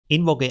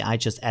InvokeAI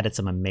just added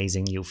some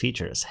amazing new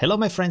features. Hello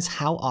my friends,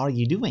 how are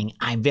you doing?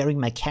 I'm wearing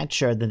my cat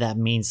shirt and that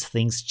means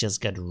things just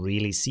got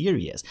really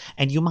serious.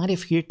 And you might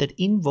have heard that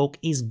Invoke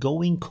is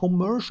going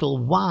commercial.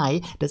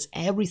 Why does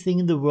everything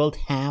in the world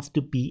have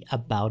to be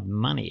about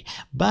money?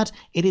 But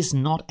it is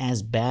not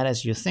as bad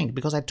as you think,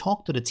 because I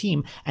talked to the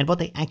team and what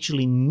they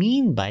actually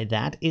mean by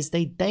that is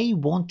they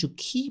want to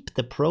keep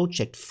the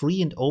project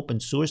free and open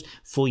source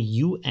for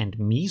you and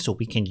me so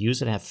we can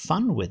use it, have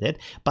fun with it,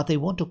 but they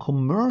want to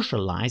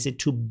commercialize it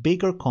to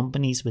bigger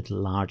companies with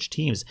large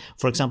teams.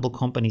 For example,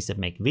 companies that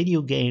make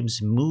video games,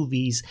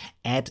 movies,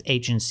 ad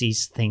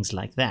agencies, things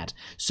like that.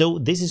 So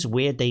this is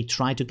where they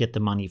try to get the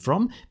money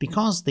from,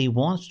 because they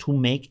want to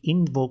make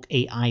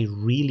InvokeAI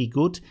really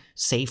good,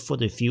 safe for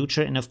the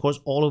future. And of course,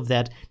 all of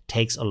that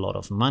takes a lot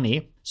of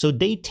money. So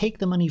they take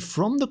the money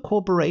from the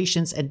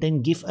corporations and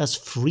then give us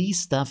free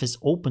stuff as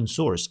open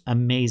source.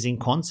 Amazing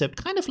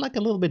concept, kind of like a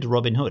little bit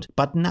Robin Hood.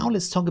 But now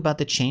let's talk about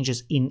the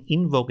changes in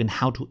Invoke and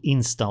how to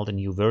install the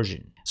new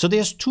version. So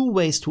there's two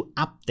ways to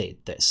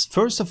update this.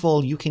 First of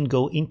all, you can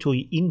go into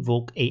your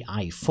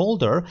InvokeAI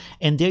folder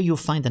and there you'll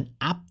find an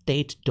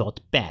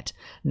update.bat.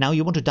 Now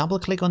you want to double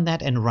click on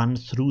that and run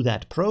through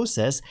that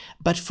process.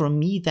 But for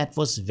me, that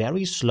was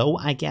very slow,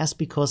 I guess,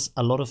 because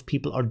a lot of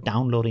people are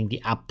downloading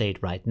the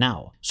update right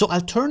now. So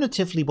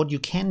alternatively, what you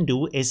can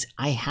do is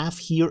I have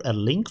here a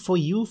link for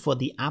you for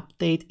the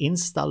update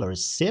installer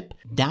zip.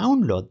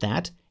 Download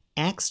that,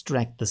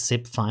 extract the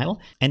zip file,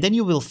 and then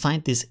you will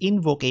find this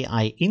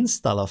InvokeAI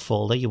installer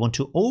folder. You want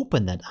to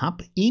open that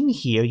up. In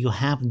here, you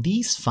have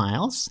these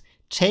files.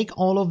 Take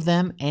all of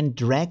them and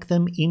drag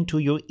them into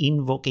your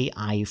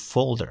InvokeAI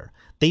folder.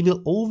 They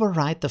will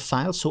overwrite the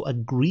file, so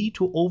agree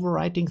to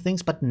overwriting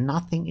things, but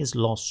nothing is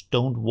lost,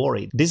 don't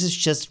worry. This is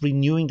just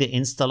renewing the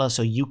installer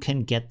so you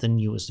can get the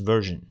newest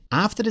version.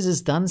 After this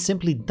is done,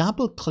 simply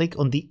double click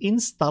on the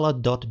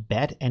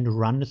installer.bat and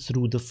run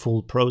through the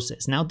full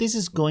process. Now this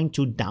is going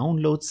to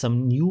download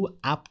some new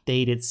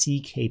updated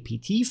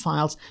CKPT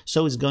files,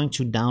 so it's going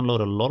to download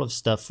a lot of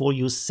stuff for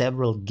you,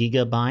 several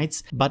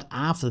gigabytes, but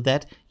after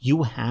that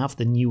you have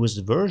the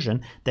newest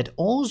version that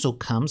also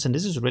comes, and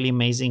this is really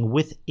amazing,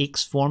 with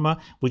Xformer,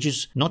 which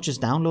is not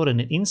just downloaded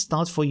and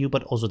installed for you,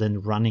 but also then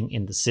running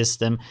in the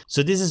system.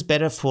 So this is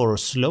better for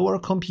slower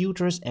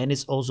computers and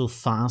it's also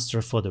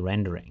faster for the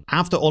rendering.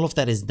 After all of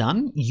that is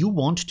done, you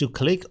want to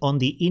click on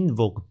the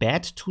Invoke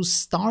bat to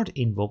start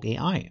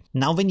InvokeAI.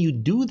 Now, when you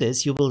do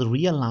this, you will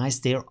realize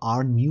there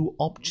are new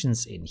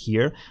options in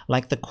here,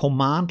 like the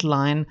command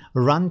line,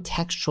 run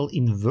textual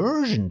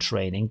inversion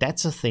training,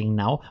 that's a thing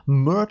now,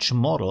 merge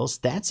models,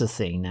 that's a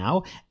thing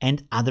now,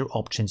 and other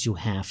options you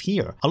have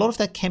here. A lot of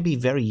that can be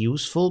very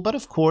useful, but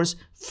of course,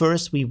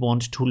 first we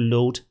want to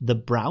load the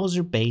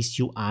browser-based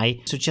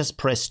UI. So just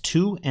press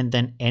 2 and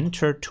then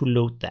enter to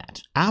load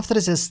that. After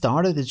this has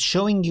started, it's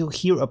showing you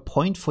here a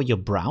point for your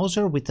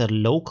browser with a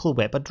local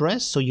web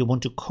address. So you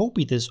want to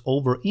copy this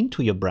over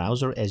into your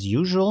browser as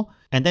usual,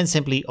 and then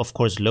simply, of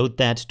course, load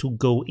that to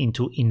go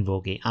into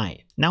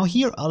InvokeAI. Now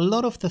here, a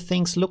lot of the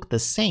things look the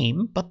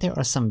same, but there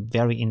are some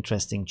very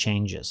interesting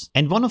changes.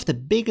 And one of the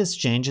biggest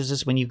changes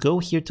is when you go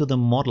here to the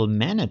model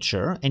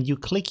manager and you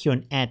click here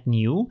on add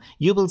new,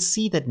 you will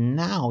see that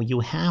now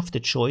you have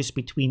the choice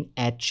between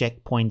add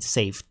checkpoint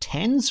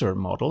Safetensor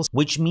models,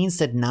 which means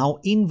that now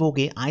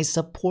InvokeAI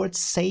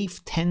supports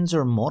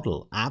Safetensor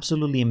model.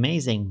 Absolutely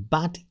amazing,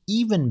 but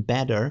even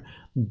better,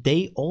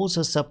 they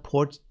also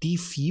support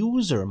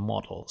diffuser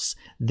models.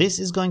 This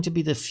is going to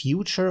be the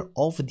future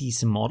of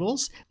these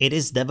models. It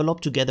is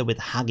developed together with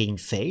Hugging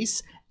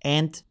Face.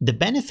 And the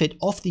benefit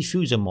of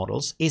diffuser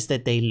models is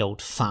that they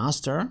load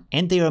faster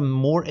and they are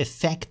more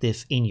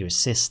effective in your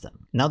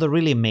system. Now, the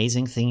really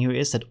amazing thing here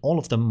is that all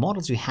of the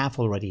models you have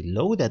already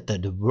loaded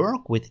that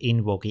work with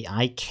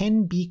InvokeAI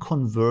can be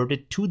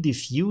converted to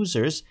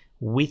diffusers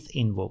with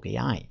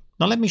InvokeAI.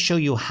 Now let me show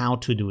you how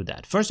to do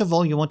that. First of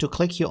all, you want to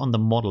click here on the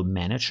model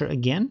manager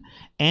again,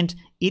 and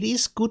it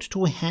is good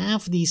to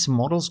have these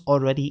models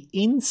already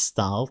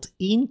installed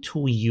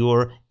into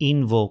your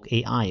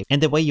InvokeAI.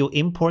 And the way you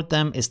import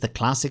them is the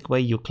classic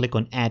way. You click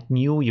on add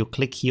new, you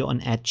click here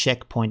on add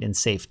checkpoint and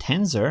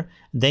Safetensor,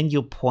 then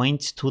you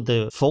point to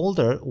the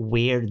folder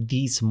where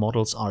these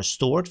models are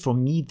stored. For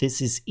me,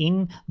 this is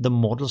in the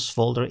models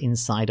folder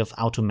inside of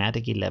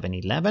Automatic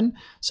 1111.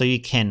 So you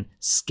can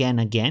scan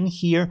again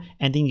here,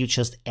 and then you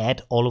just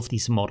add all of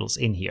these models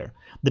in here.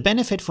 The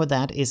benefit for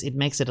that is it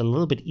makes it a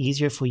little bit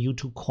easier for you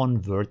to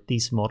convert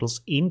these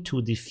models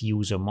into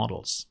diffuser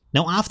models.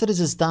 Now, after this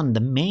is done,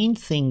 the main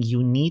thing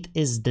you need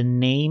is the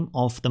name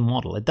of the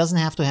model. It doesn't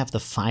have to have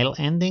the file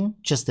ending,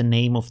 just the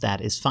name of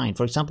that is fine.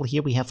 For example,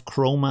 here we have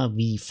Chroma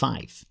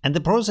V5. And the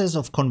process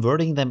of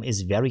converting them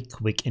is very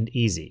quick and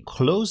easy.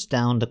 Close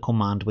down the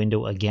command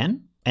window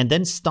again, and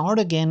then start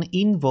again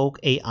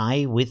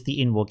InvokeAI with the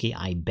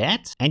InvokeAI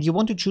bat. And you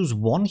want to choose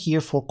one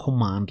here for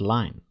command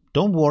line.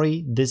 Don't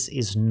worry, this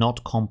is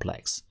not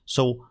complex.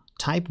 So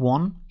type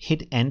 1,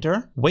 hit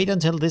enter, wait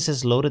until this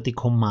has loaded the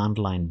command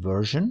line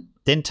version.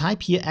 Then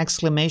type here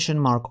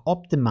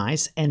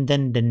 !optimize and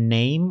then the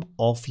name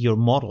of your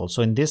model.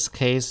 So in this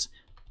case,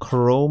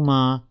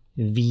 Chroma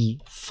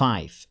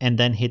V5 and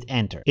then hit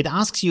enter. It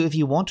asks you if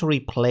you want to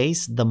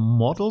replace the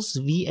model's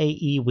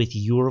VAE with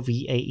your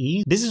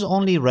VAE. This is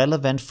only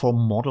relevant for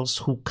models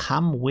who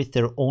come with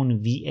their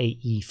own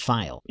VAE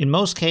file. In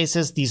most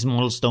cases, these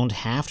models don't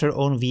have their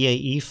own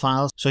VAE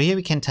files. So here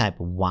we can type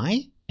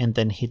Y and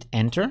then hit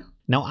enter.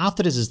 Now,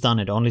 after this is done,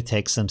 it only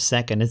takes some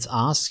seconds. It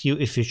asks you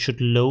if you should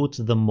load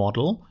the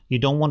model. You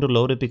don't want to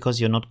load it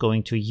because you're not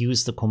going to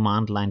use the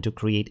command line to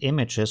create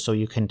images. So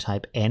you can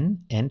type N,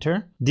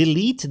 enter.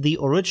 Delete the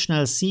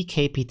original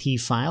CKPT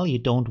file. You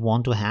don't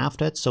want to have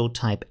that. So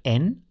type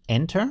N,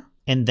 enter.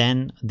 And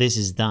then this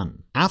is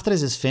done. After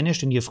this is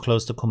finished and you've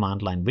closed the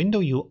command line window,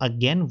 you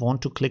again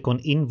want to click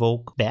on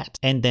Invoke Bet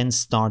and then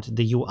start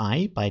the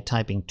UI by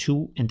typing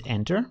 2 and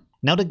enter.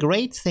 Now, the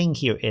great thing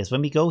here is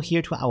when we go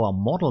here to our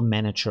model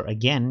manager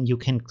again, you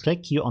can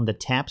click here on the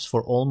tabs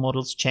for all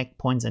models,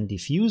 checkpoints and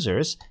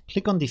diffusers.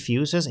 Click on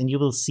diffusers and you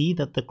will see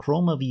that the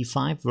Chroma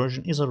V5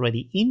 version is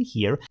already in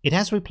here. It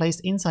has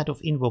replaced inside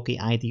of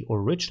InvokeAI the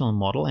original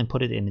model and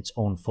put it in its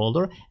own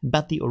folder.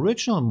 But the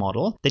original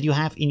model that you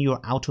have in your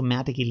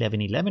automatic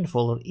 1111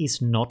 folder is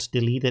not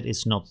deleted,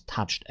 is not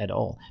touched at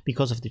all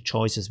because of the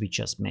choices we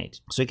just made.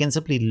 So you can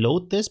simply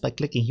load this by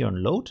clicking here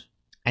on load.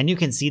 And you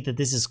can see that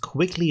this is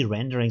quickly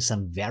rendering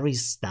some very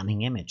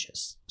stunning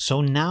images.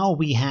 So now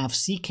we have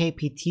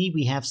CKPT,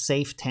 we have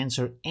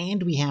Safetensor,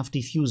 and we have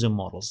diffuser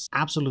models.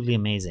 Absolutely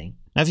amazing.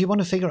 Now, if you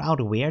want to figure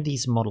out where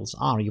these models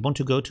are, you want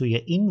to go to your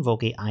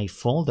InvokeAI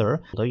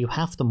folder. You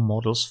have the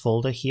models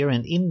folder here,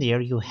 and in there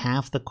you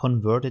have the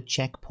converted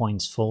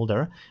checkpoints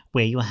folder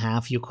where you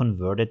have your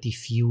converted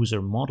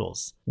diffuser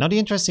models. Now, the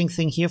interesting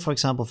thing here, for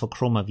example, for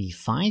Chroma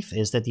V5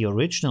 is that the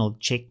original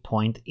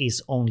checkpoint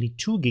is only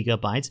 2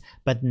 GB,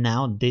 but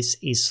now this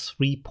is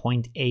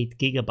 3.8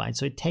 GB,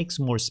 so it takes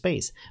more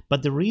space.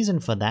 But the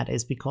reason for that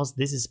is because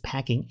this is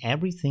packing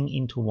everything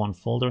into one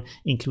folder,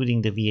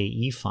 including the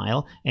VAE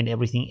file and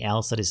everything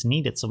else that is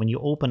needed. So when you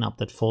open up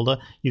that folder,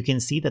 you can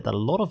see that a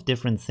lot of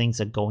different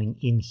things are going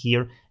in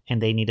here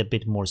and they need a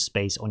bit more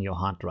space on your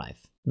hard drive.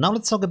 Now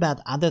let's talk about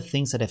other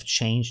things that have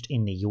changed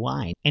in the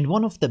UI. And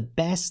one of the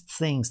best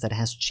things that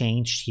has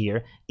changed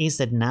here is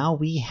that now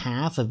we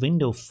have a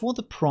window for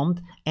the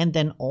prompt and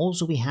then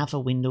also we have a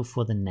window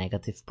for the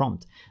negative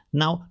prompt.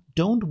 Now,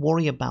 don't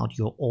worry about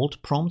your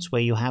old prompts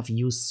where you have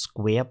used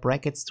square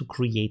brackets to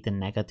create the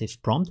negative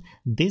prompt.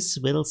 This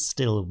will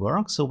still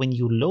work. So when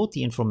you load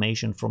the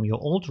information from your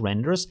old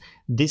renders,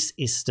 this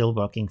is still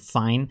working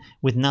fine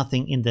with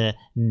nothing in the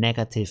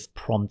negative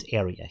prompt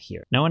area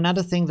here. Now,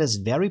 another thing that's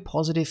very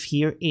positive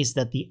here is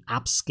that the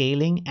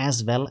upscaling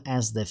as well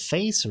as the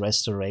face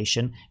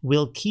restoration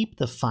will keep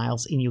the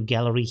files in your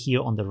gallery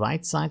here on the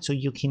right side, so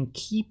you can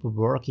keep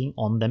working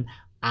on them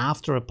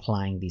after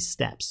applying these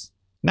steps.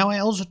 Now, I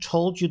also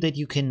told you that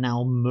you can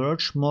now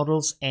merge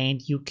models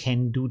and you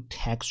can do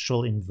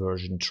textual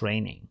inversion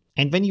training.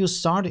 And when you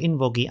start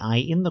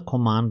InvokeAI in the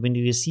command window,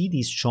 you see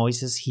these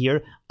choices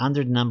here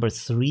under number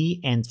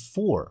 3 and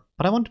 4.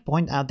 But I want to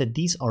point out that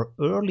these are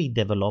early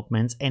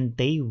developments and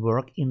they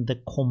work in the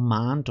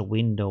command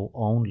window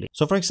only.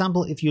 So for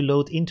example, if you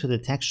load into the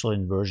textual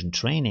inversion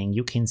training,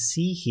 you can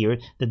see here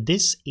that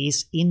this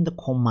is in the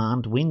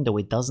command window.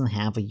 It doesn't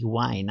have a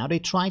UI. Now they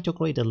try to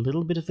create a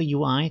little bit of a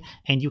UI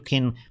and you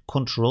can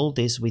control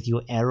this with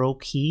your arrow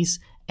keys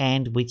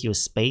and with your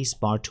space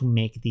bar to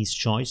make these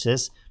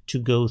choices to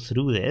go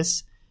through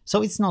this.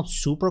 So it's not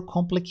super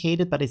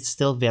complicated, but it's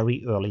still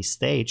very early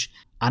stage.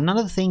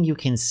 Another thing you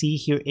can see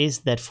here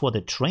is that for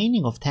the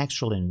training of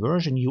textual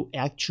inversion, you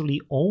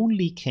actually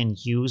only can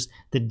use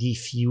the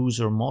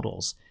diffuser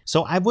models.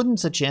 So I wouldn't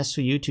suggest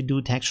for you to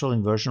do textual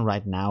inversion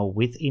right now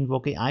with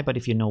InvokeAI, but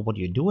if you know what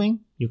you're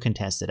doing, you can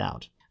test it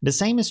out. The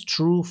same is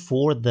true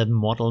for the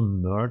model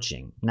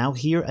merging. Now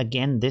here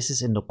again, this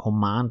is in the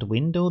command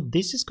window.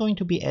 This is going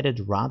to be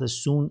added rather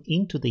soon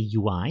into the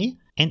UI.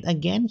 And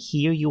again,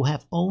 here you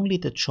have only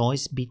the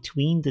choice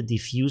between the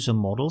diffuser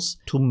models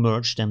to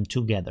merge them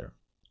together.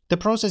 The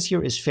process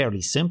here is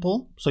fairly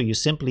simple. So you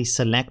simply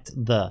select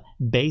the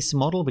base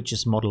model, which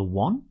is model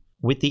 1,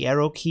 with the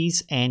arrow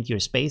keys and your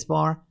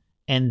spacebar,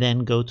 and then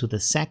go to the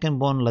second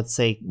one. Let's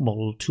say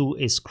model 2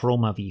 is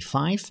Chroma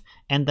V5,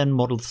 and then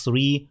model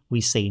 3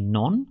 we say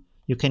none.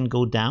 You can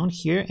go down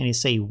here and you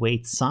say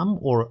weight sum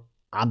or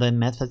other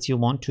methods you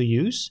want to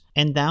use,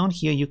 and down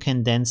here you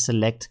can then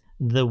select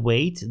the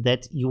weight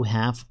that you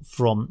have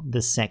from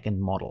the second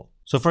model.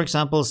 So for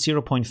example,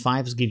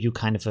 0.5s give you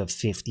kind of a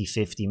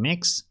 50-50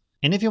 mix.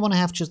 And if you want to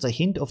have just a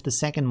hint of the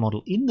second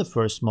model in the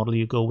first model,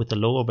 you go with the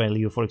lower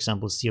value, for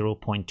example,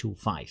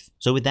 0.25.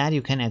 So with that,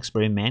 you can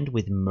experiment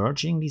with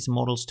merging these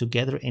models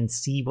together and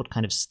see what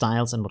kind of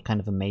styles and what kind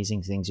of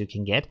amazing things you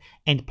can get.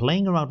 And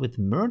playing around with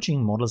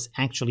merging models is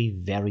actually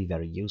very,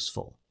 very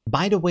useful.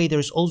 By the way,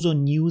 there's also a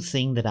new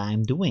thing that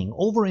I'm doing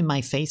over in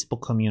my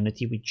Facebook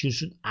community, which you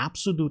should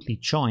absolutely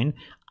join.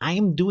 I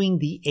am doing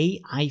the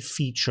AI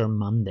Feature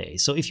Monday.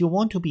 So if you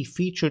want to be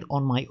featured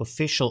on my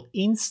official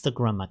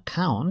Instagram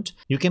account,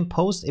 you can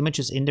post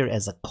images in there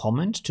as a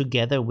comment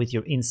together with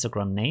your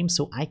Instagram name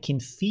so I can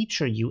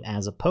feature you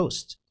as a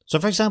post. So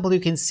for example, you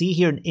can see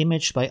here an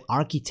image by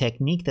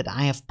Architechnique that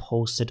I have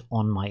posted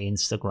on my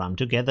Instagram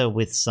together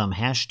with some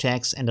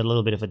hashtags and a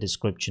little bit of a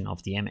description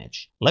of the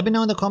image. Let me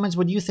know in the comments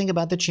what you think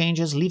about the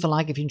changes. Leave a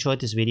like if you enjoyed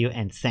this video,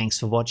 and thanks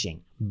for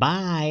watching.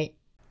 Bye!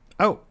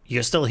 Oh,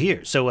 you're still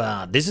here.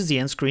 So this is the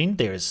end screen.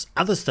 There's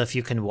other stuff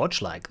you can watch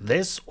like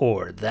this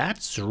or that.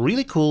 It's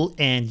really cool.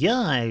 And yeah,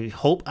 I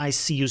hope I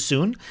see you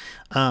soon.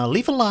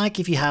 Leave a like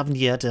if you haven't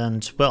yet.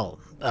 And well,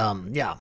 yeah.